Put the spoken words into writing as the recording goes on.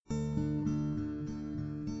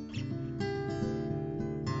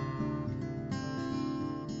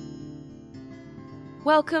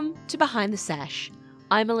Welcome to Behind the Sash.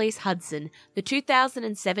 I'm Elyse Hudson, the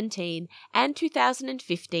 2017 and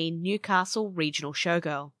 2015 Newcastle Regional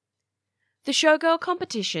Showgirl. The Showgirl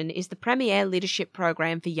competition is the premier leadership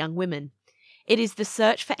program for young women. It is the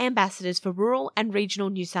search for ambassadors for rural and regional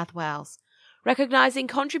New South Wales, recognising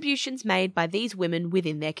contributions made by these women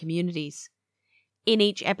within their communities. In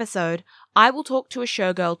each episode, I will talk to a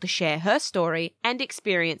showgirl to share her story and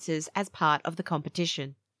experiences as part of the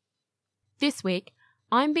competition. This week,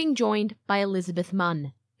 I'm being joined by Liz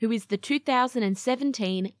Munn, who is the 2017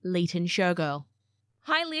 Leeton Showgirl.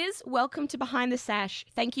 Hi Liz, welcome to Behind the Sash.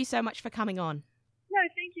 Thank you so much for coming on. No,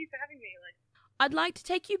 thank you for having me, Elyse. I'd like to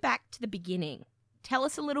take you back to the beginning. Tell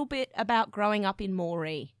us a little bit about growing up in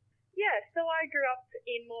Moree. Yeah, so I grew up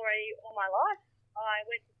in Moree all my life. I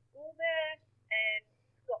went to school there and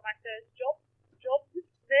got my first job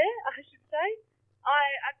there, I should say. I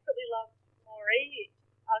absolutely love Moree.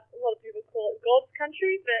 A lot of people call it God's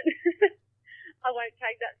country, but I won't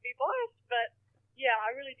take that to be biased. But yeah,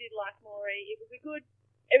 I really did like Moree. It was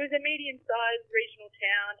a medium-sized regional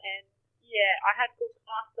town, and yeah, I had good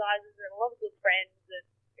class sizes and a lot of good friends, and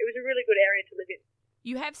it was a really good area to live in.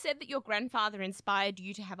 You have said that your grandfather inspired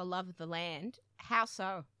you to have a love of the land. How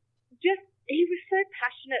so? He was so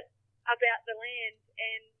passionate about the land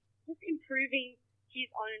and just improving his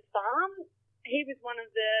own farm. He was one of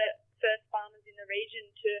the first farmers in the region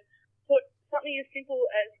to put something as simple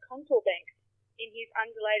as contour banks in his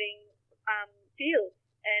undulating fields.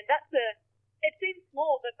 And it seems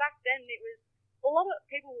small, but back then it was, a lot of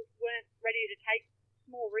people weren't ready to take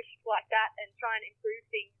small risks like that and try and improve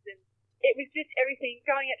things. And it was just everything,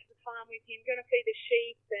 going out to the farm with him, going to feed the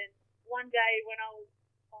sheep. And one day when I was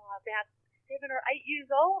about 7 or 8 years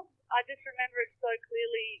old, I just remember it so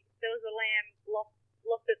clearly. There was a lamb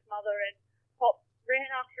lost its mother, and Pop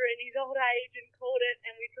ran after it in his old age and caught it,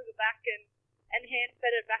 and we took it back and hand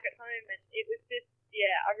fed it back at home. And it was just,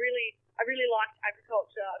 yeah, I really liked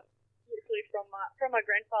agriculture, literally from my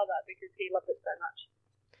grandfather, because he loved it so much.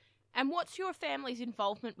 And what's your family's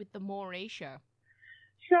involvement with the Moree Show?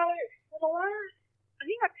 So for the last, I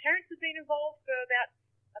think my parents have been involved for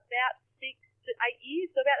about 6 to 8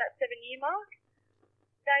 years, so about that 7-year mark.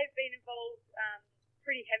 They've been involved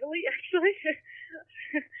pretty heavily, actually.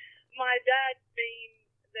 My dad's been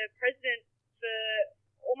the president for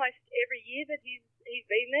almost every year that he's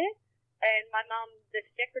been there, and my mum the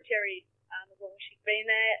secretary as long as she's been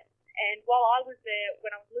there. And while I was there,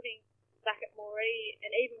 when I was living back at Moree,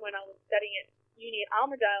 and even when I was studying at uni at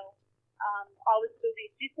Armidale, I was still the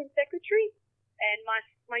assistant secretary, and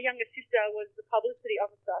my younger sister was the publicity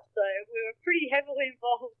officer. So we were pretty heavily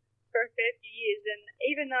involved for a fair few years. And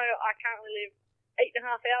even though I currently live 8.5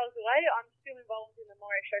 hours away, I'm still involved in the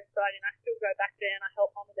Moree Show side, and I still go back there and I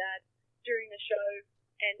help mum and dad during the show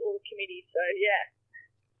and all the committees. So yeah.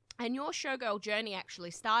 And your showgirl journey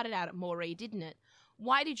actually started out at Moree, didn't it?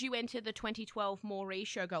 Why did you enter the 2012 Moree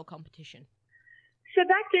Showgirl competition? So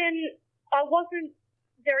back then, I wasn't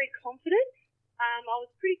very confident. I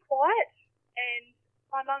was pretty quiet, and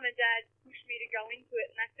my mum and dad pushed me to go into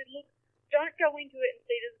it. And I said, look, don't go into it and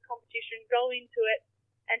see it as a competition. Go into it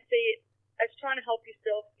and see it as trying to help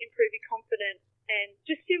yourself improve your confidence and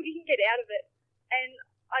just see what you can get out of it. And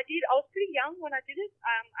I did. I was pretty young when I did it.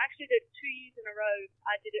 I actually did 2 years in a row.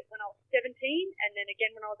 I did it when I was 17 and then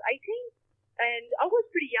again when I was 18. And I was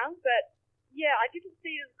pretty young, but yeah, I didn't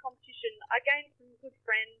see it as a competition. I gained some good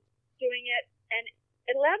friends doing it, and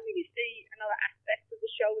it allowed me to see another aspect of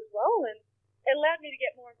the show as well, and it allowed me to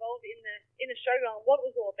get more involved in the show and what it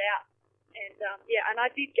was all about. And yeah, and I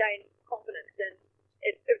did gain confidence, and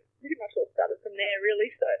it pretty much all started from there,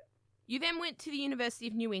 really. So you then went to the University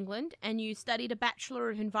of New England and you studied a Bachelor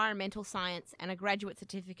of Environmental Science and a graduate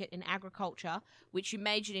certificate in agriculture, which you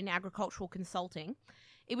majored in agricultural consulting.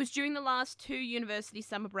 It was during the last 2 university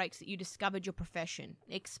summer breaks that you discovered your profession.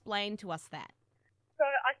 Explain to us that. So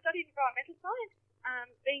I studied environmental science.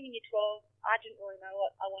 Being in Year 12, I didn't really know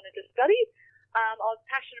what I wanted to study. I was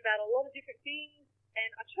passionate about a lot of different things, and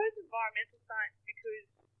I chose environmental science because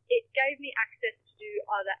it gave me access to do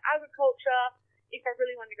either agriculture, if I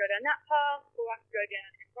really wanted to go down that path, or I could go down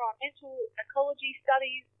environmental ecology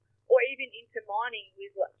studies, or even into mining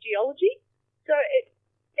with geology. So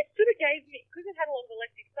it sort of gave me, because it had a lot of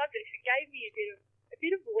elective subjects, it gave me a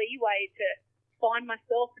bit of leeway to find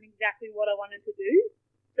myself and exactly what I wanted to do.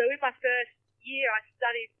 So in my first year, I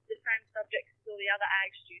studied the same subjects as all the other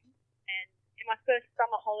ag students, and in my first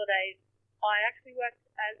summer holidays, I actually worked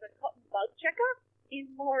as a cotton bug checker in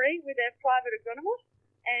Moree with their private agronomist.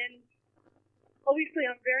 And obviously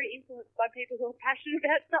I'm very influenced by people who are passionate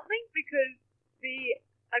about something, because the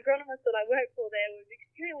agronomist that I worked for there was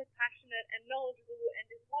extremely passionate and knowledgeable and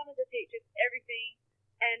just wanted to teach us everything.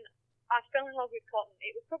 And I fell in love with cotton.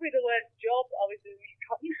 It was probably the worst job I was doing with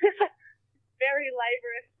cotton. Very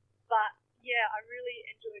laborious, but yeah, I really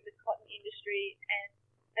enjoyed the cotton industry. And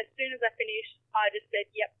as soon as I finished, I just said,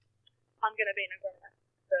 yep, I'm going to be an agronomist.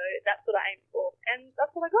 So that's what I aimed for, and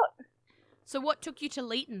that's what I got. So what took you to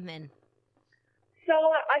Leeton then? So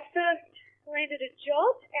I first landed a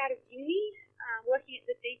job out of uni, working at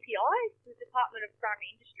the DPI, the Department of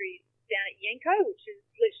Primary Industries, down at Yenko, which is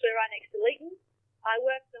literally right next to Leeton. I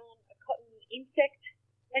worked on a cotton insect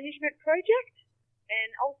management project, and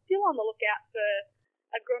I was still on the lookout for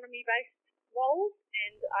agronomy-based roles,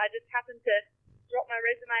 and I just happened to drop my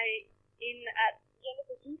resume in at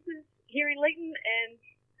Jennifer Juice's here in Leeton, and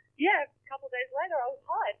yeah, a couple of days later I was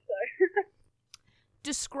hired. So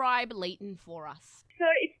describe Leeton for us. So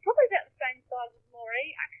it's probably about the same size as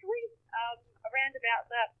Moree, actually, around about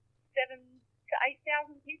that 7,000 to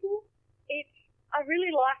 8,000 people. I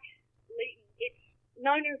really like Leeton. It's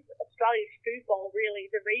known as Australia's food bowl,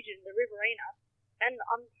 really, the region, the Riverina, and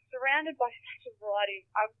I'm surrounded by such a variety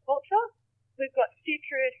of agriculture. We've got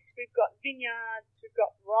citrus, we've got vineyards, we've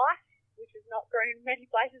got rice, which is not grown in many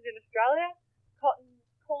places in Australia, cotton,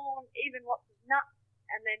 corn, even lots of nuts,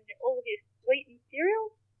 and then all of your wheat and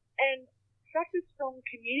cereals, and such a strong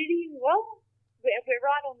community as well. We're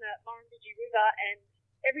right on the Moree River, and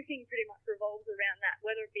everything pretty much revolves around that,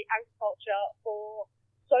 whether it be agriculture or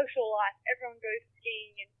social life. Everyone goes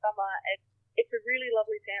skiing in summer, and it's a really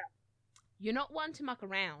lovely town. You're not one to muck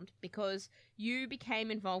around because you became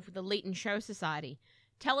involved with the Leeton Show Society.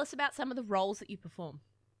 Tell us about some of the roles that you perform.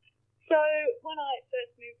 So when I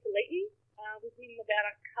first moved to Leeton, within about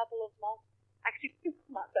a couple of months, actually 6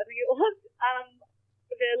 months I think it was,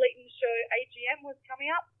 the Leeton Show AGM was coming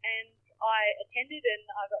up, and I attended, and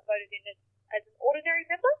I got voted in as an ordinary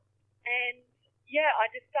member. And yeah, I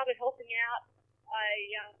just started helping out.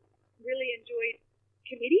 I really enjoyed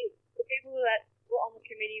committee. The people that were on the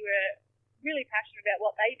committee were really passionate about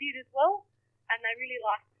what they did as well, and they really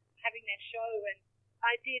liked having their show. And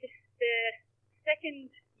I did the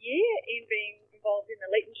second year in being involved in the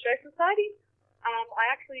Leeton Show Society. I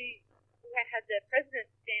actually had the president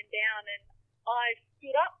stand down, and I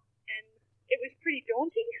stood up, and it was pretty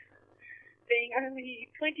daunting, being only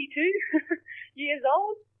 22 years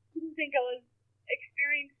old. Didn't think I was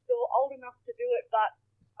experienced or old enough to do it, but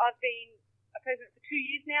I've been a president for 2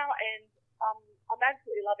 years now, and I'm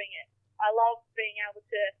absolutely loving it. I love being able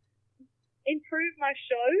to improve my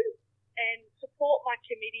show and support my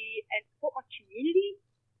committee and support my community.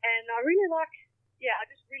 And I really like, I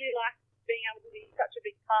just really like being able to be such a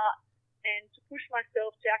big part, and to push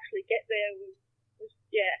myself to actually get there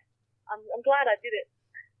I'm glad I did it.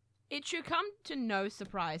 It should come to no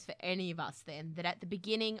surprise for any of us then that at the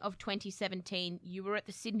beginning of 2017 you were at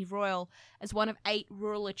the Sydney Royal as one of 8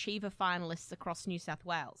 Rural Achiever Finalists across New South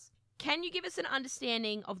Wales. Can you give us an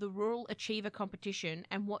understanding of the Rural Achiever competition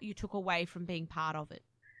and what you took away from being part of it?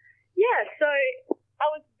 Yeah, so I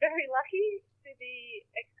was very lucky to be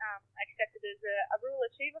accepted as a Rural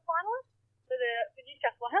Achiever Finalist for New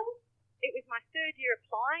South Wales. It was my 3rd year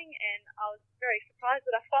applying, and I was very surprised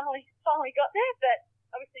that I finally got there, but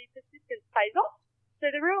obviously persistence pays off.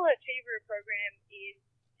 So the Rural Achiever program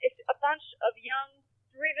it's a bunch of young,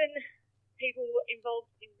 driven people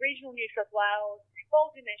involved in regional New South Wales,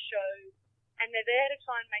 involved in their shows, and they're there to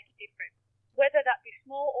try and make a difference. Whether that be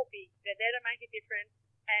small or big, they're there to make a difference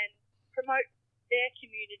and promote their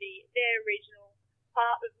community, their regional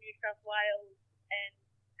part of New South Wales, and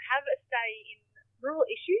have a say in rural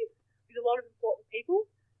issues with a lot of important people.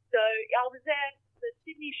 So I was there at the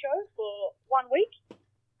Sydney show for 1 week,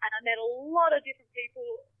 and I met a lot of different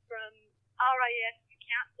people from RAF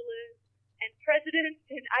councillors and presidents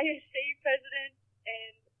and ASC presidents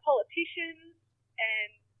and politicians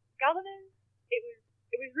and governors.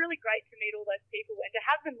 It was really great to meet all those people and to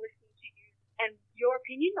have them listen to you and your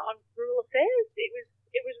opinion on rural affairs.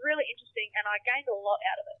 It was really interesting, and I gained a lot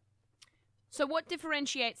out of it. So what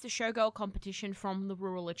differentiates the Showgirl competition from the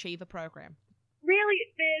Rural Achiever program?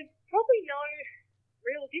 Really, there's probably no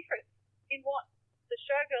real difference in what the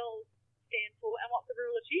Showgirls stand for and what the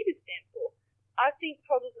Rural Achievers stand for. I think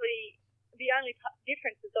probably the only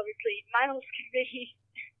difference is obviously males can be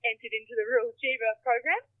entered into the Rural Achiever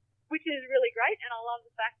program, which is really great, and I love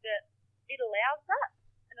the fact that it allows that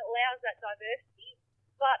and it allows that diversity.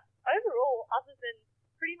 But overall, other than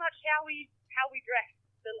pretty much how we dress,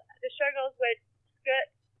 the Showgirls wear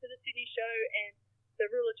skirts to the Sydney show, and the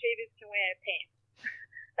Rural Achievers can wear pants.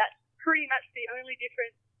 That's pretty much the only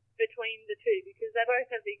difference between the two, because they both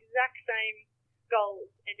have the exact same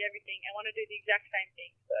goals and everything and want to do the exact same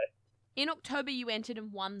thing. So in October, you entered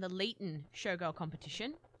and won the Leeton Showgirl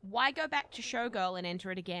competition. Why go back to Showgirl and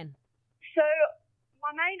enter it again? So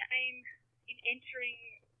my main aim in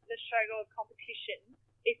entering the Showgirl competition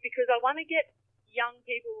is because I want to get young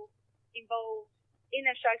people involved in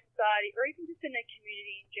their show society or even just in their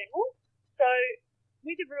community in general. So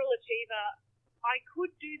with the Rural Achiever, I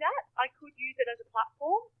could do that. I could use it as a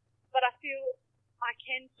platform, but I feel I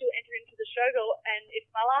can still enter into the Showgirl, and it's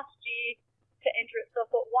my last year to enter it, so I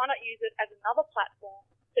thought, why not use it as another platform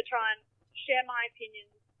to try and share my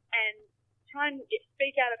opinions and try and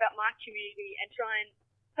speak out about my community and try and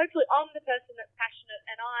hopefully I'm the person that's passionate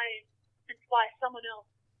and I inspire someone else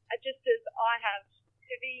just as I have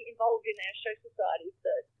to be involved in their show society.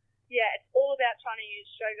 So yeah, it's all about trying to use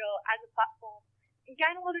Showgirl as a platform and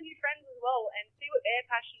gain a lot of new friends as well and see what they're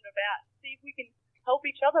passionate about, see if we can help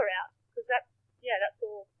each other out, because that's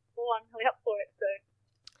all I'm really up for it. So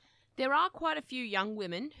there are quite a few young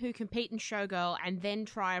women who compete in Showgirl and then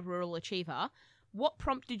try Rural Achiever. What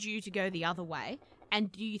prompted you to go the other way,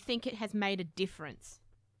 and do you think it has made a difference?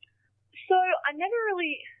 So I never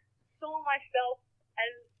really saw myself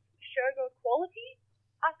as Showgirl quality,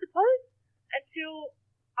 I suppose, until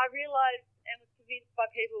I realised and was convinced by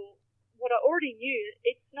people what I already knew.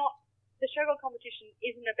 It's not, the Showgirl competition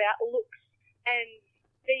isn't about looks and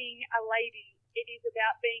being a lady. It is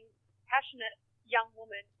about being passionate young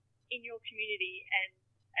woman in your community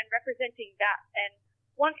and representing that. And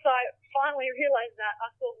once I finally realised that, I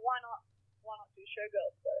thought, why not do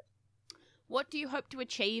Showgirl? So, what do you hope to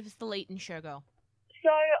achieve as the Leeton Showgirl?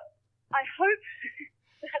 So I hope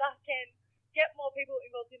that I can get more people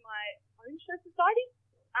involved in my own show society.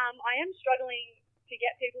 I am struggling to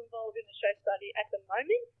get people involved in the show society at the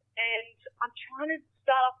moment, and I'm trying to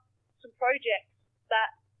start up some projects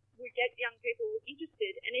that would get young people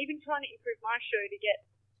interested, and even trying to improve my show to get,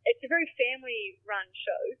 it's a very family-run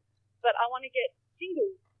show, but I want to get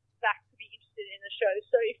singles back to be interested in the show.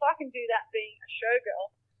 So if I can do that being a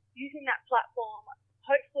Showgirl, using that platform,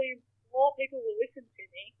 hopefully more people will listen to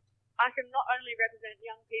me. I can not only represent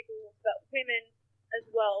young people, but women as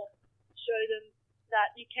well, show them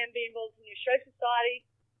that you can be involved in your show society,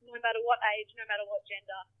 no matter what age, no matter what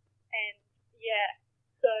gender. And yeah,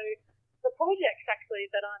 so the projects actually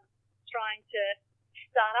that I'm trying to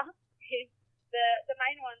start up is the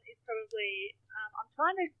main one is probably I'm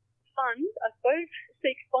trying to fund, I suppose,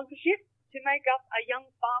 seek sponsorship to make up a Young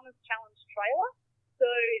Farmers Challenge trailer. So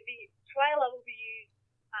the trailer will be used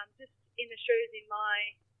just in the shows in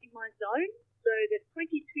my zone. So there's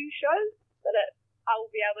 22 shows that I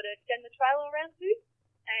will be able to send the trailer around to,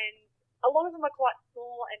 and a lot of them are quite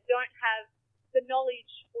small and don't have the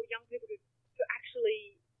knowledge for young people to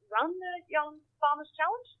actually run the Young Farmers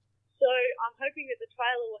Challenge. So I'm hoping that the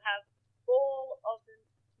trailer will have all of the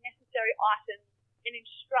necessary items and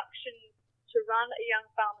instructions to run a Young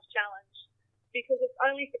Farmers Challenge, because it's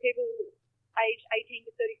only for people aged 18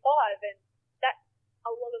 to 35, and that's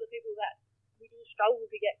a lot of the people that we do struggle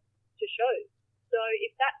to get to shows. So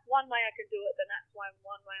if that's one way I can do it, then that's one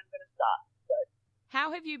way I'm going to start. So,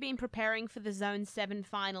 how have you been preparing for the Zone 7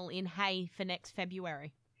 final in Hay for next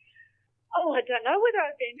February? Oh, I don't know whether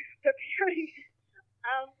I've been preparing.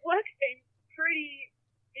 Work's been pretty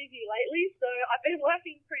busy lately, so I've been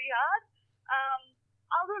working pretty hard.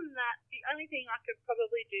 Other than that, the only thing I could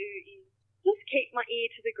probably do is just keep my ear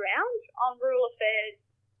to the ground on rural affairs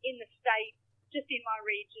in the state, just in my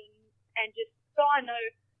region, and just so I know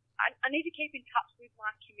I need to keep in touch with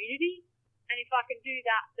my community, and if I can do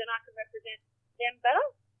that, then I can represent them better.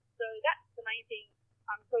 So that's the main thing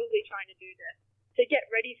I'm probably trying to do to get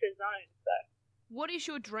ready for Zone. So, what is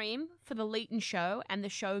your dream for the Leeton Show and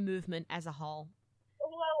the show movement as a whole?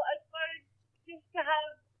 Well, I suppose just to have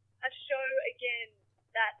a show again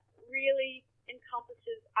that really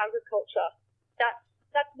encompasses agriculture.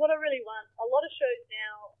 That's what I really want. A lot of shows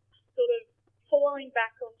now sort of falling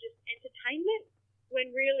back on just entertainment, when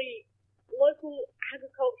really local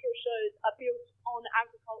agricultural shows are built on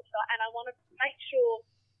agriculture, and I want to make sure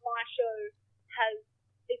my show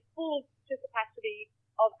is full to capacity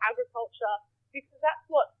of agriculture, because that's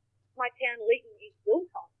what my town Leeton is built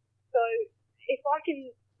on. So if I can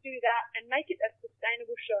do that and make it a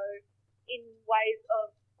sustainable show in ways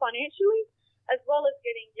of financially, as well as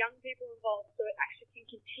getting young people involved so it actually can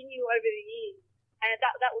continue over the years, and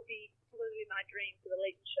that would be probably my dream for the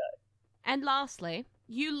Leeton Show. And lastly,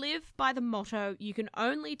 you live by the motto, you can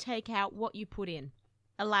only take out what you put in.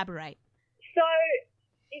 Elaborate. So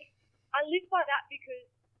if I live by that, because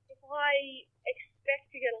if I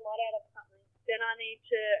expect to get a lot out of something, then I need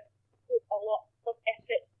to put a lot of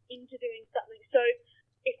effort into doing something. So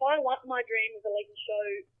if I want my my dream of the Leeton Show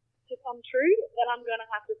to come true, then I'm going to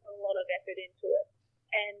have to put a lot of effort into it.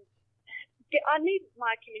 And I need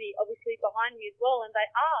my community obviously behind me as well, and they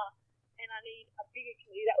are. And I need a bigger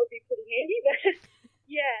community. That would be pretty handy. But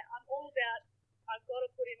yeah, I'm all about, I've got to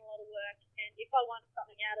put in a lot of work, and if I want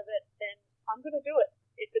something out of it, then I'm going to do it.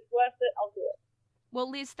 If it's worth it, I'll do it.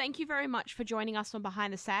 Well, Liz, thank you very much for joining us on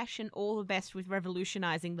Behind the Sash, and all the best with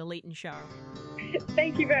revolutionising the Leeton Show.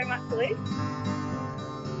 Thank you very much, Elyse.